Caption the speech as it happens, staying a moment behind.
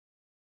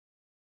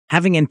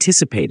Having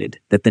anticipated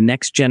that the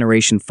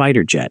next-generation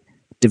fighter jet,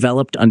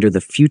 developed under the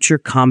Future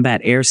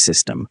Combat Air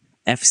System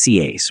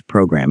 (FCAS)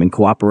 program in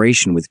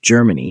cooperation with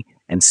Germany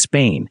and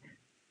Spain,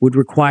 would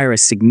require a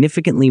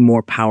significantly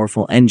more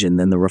powerful engine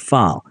than the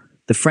Rafale,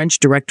 the French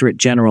Directorate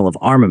General of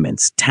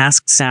Armaments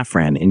tasked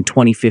Safran in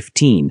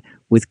 2015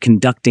 with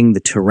conducting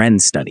the Turenne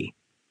study.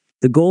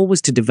 The goal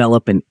was to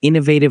develop an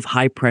innovative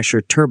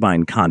high-pressure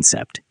turbine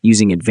concept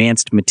using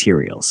advanced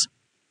materials.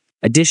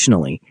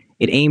 Additionally,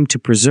 it aimed to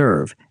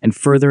preserve and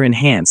further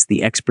enhance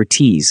the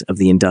expertise of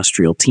the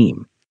industrial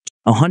team.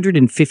 A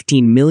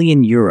 €115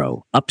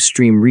 million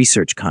upstream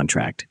research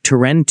contract,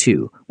 Turenne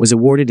 2, was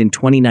awarded in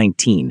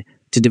 2019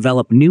 to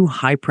develop new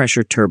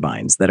high-pressure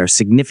turbines that are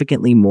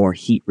significantly more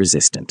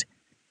heat-resistant.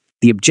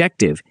 The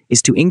objective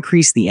is to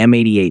increase the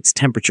M88's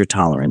temperature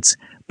tolerance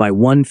by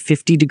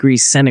 150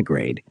 degrees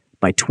centigrade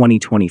by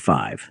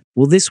 2025.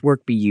 Will this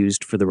work be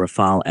used for the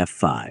Rafale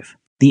F5?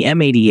 The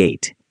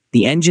M88,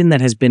 the engine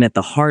that has been at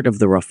the heart of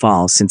the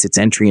Rafale since its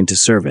entry into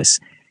service,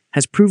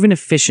 has proven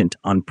efficient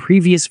on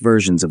previous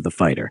versions of the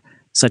fighter,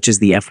 such as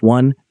the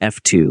F1,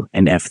 F2,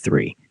 and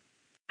F3.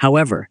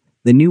 However,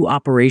 the new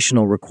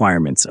operational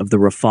requirements of the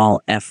Rafale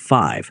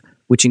F5,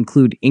 which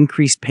include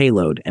increased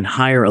payload and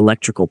higher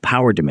electrical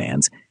power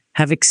demands,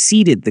 have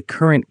exceeded the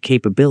current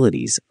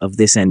capabilities of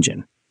this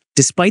engine.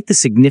 Despite the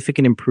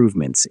significant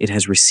improvements it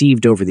has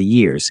received over the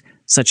years,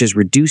 such as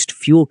reduced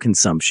fuel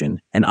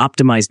consumption and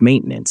optimized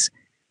maintenance,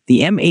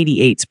 the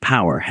M88's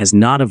power has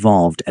not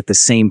evolved at the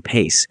same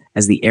pace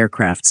as the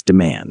aircraft's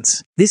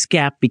demands. This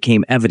gap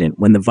became evident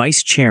when the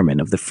vice chairman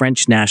of the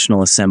French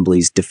National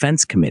Assembly's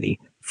Defense Committee,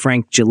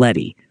 Frank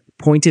Giletti,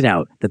 pointed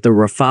out that the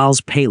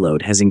Rafale's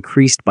payload has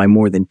increased by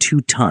more than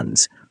 2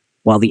 tons,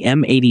 while the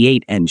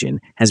M88 engine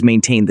has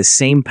maintained the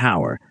same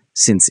power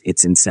since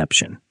its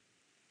inception.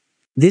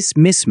 This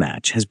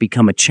mismatch has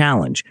become a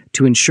challenge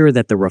to ensure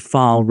that the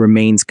Rafale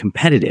remains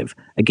competitive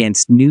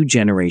against new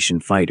generation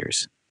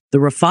fighters. The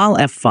Rafale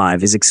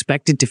F5 is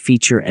expected to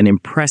feature an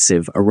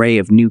impressive array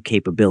of new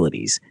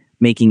capabilities,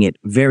 making it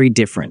very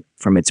different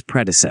from its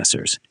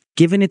predecessors.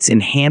 Given its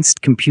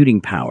enhanced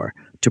computing power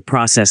to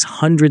process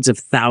hundreds of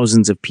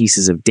thousands of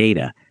pieces of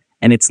data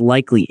and its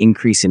likely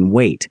increase in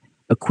weight,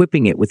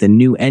 equipping it with a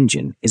new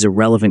engine is a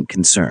relevant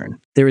concern.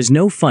 There is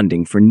no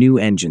funding for new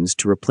engines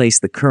to replace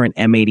the current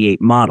M88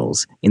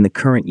 models in the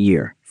current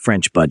year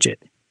French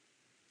budget.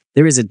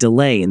 There is a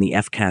delay in the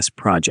FCAS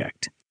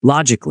project.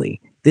 Logically,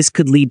 this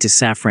could lead to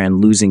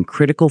Safran losing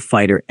critical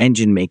fighter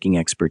engine-making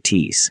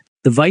expertise.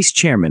 The vice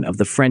chairman of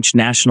the French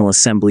National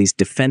Assembly's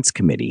Defense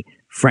Committee,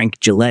 Frank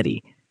Giletti,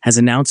 has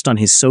announced on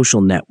his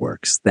social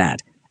networks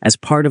that, as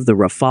part of the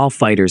Rafale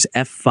fighter's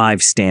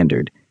F5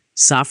 standard,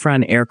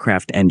 Safran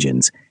Aircraft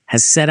Engines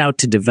has set out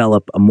to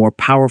develop a more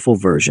powerful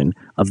version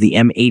of the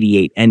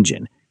M88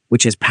 engine,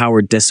 which has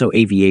powered Dassault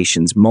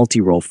Aviation's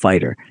multi-role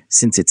fighter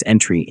since its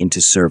entry into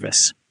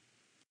service.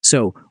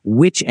 So,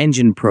 which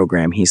engine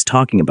program he is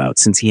talking about,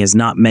 since he has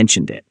not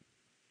mentioned it?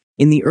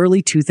 In the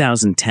early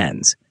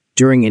 2010s,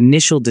 during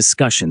initial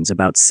discussions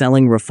about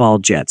selling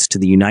Rafale jets to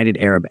the United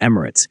Arab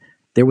Emirates,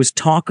 there was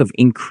talk of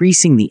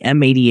increasing the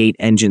M88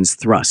 engine's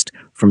thrust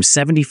from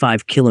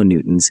 75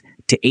 kilonewtons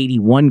to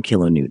 81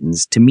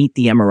 kilonewtons to meet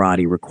the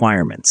Emirati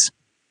requirements.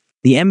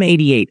 The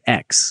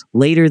M88X,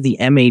 later the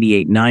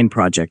M88-9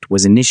 project,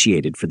 was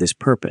initiated for this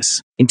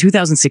purpose. In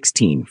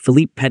 2016,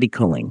 Philippe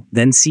Petitcolling,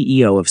 then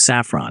CEO of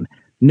Safran,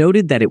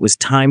 noted that it was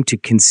time to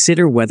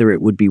consider whether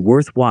it would be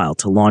worthwhile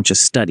to launch a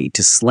study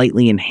to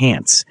slightly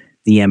enhance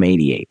the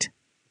M88.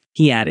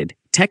 He added,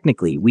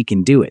 "Technically, we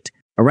can do it."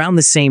 Around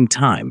the same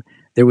time,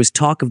 there was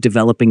talk of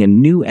developing a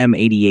new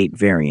M88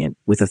 variant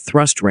with a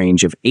thrust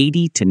range of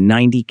 80 to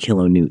 90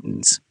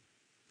 kilonewtons.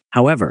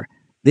 However,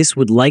 this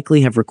would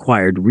likely have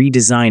required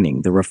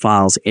redesigning the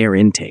Rafale's air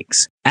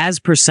intakes. As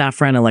per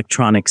Safran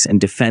Electronics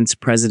and Defense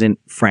President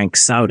Frank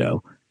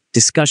Saudo,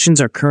 discussions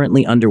are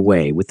currently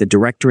underway with the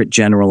Directorate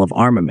General of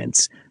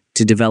Armaments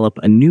to develop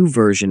a new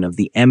version of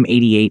the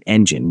M88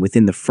 engine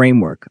within the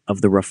framework of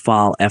the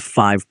Rafale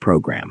F5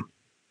 program.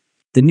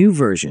 The new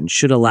version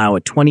should allow a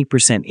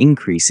 20%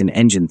 increase in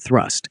engine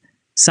thrust.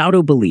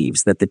 Saudo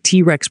believes that the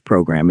T-Rex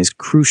program is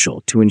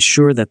crucial to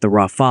ensure that the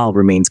Rafale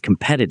remains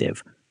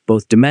competitive,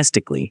 both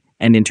domestically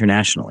and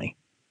internationally.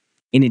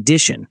 In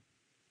addition,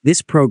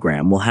 this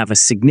program will have a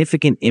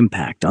significant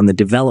impact on the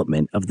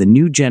development of the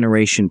new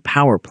generation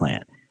power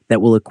plant that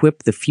will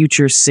equip the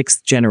future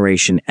 6th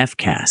generation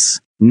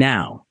FCAS.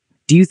 Now,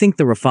 do you think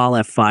the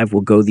Rafale F5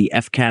 will go the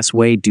FCAS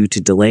way due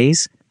to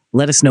delays?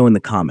 Let us know in the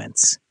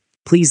comments.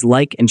 Please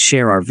like and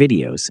share our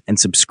videos and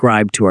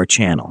subscribe to our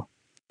channel.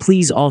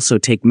 Please also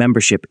take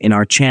membership in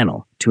our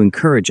channel to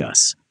encourage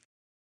us.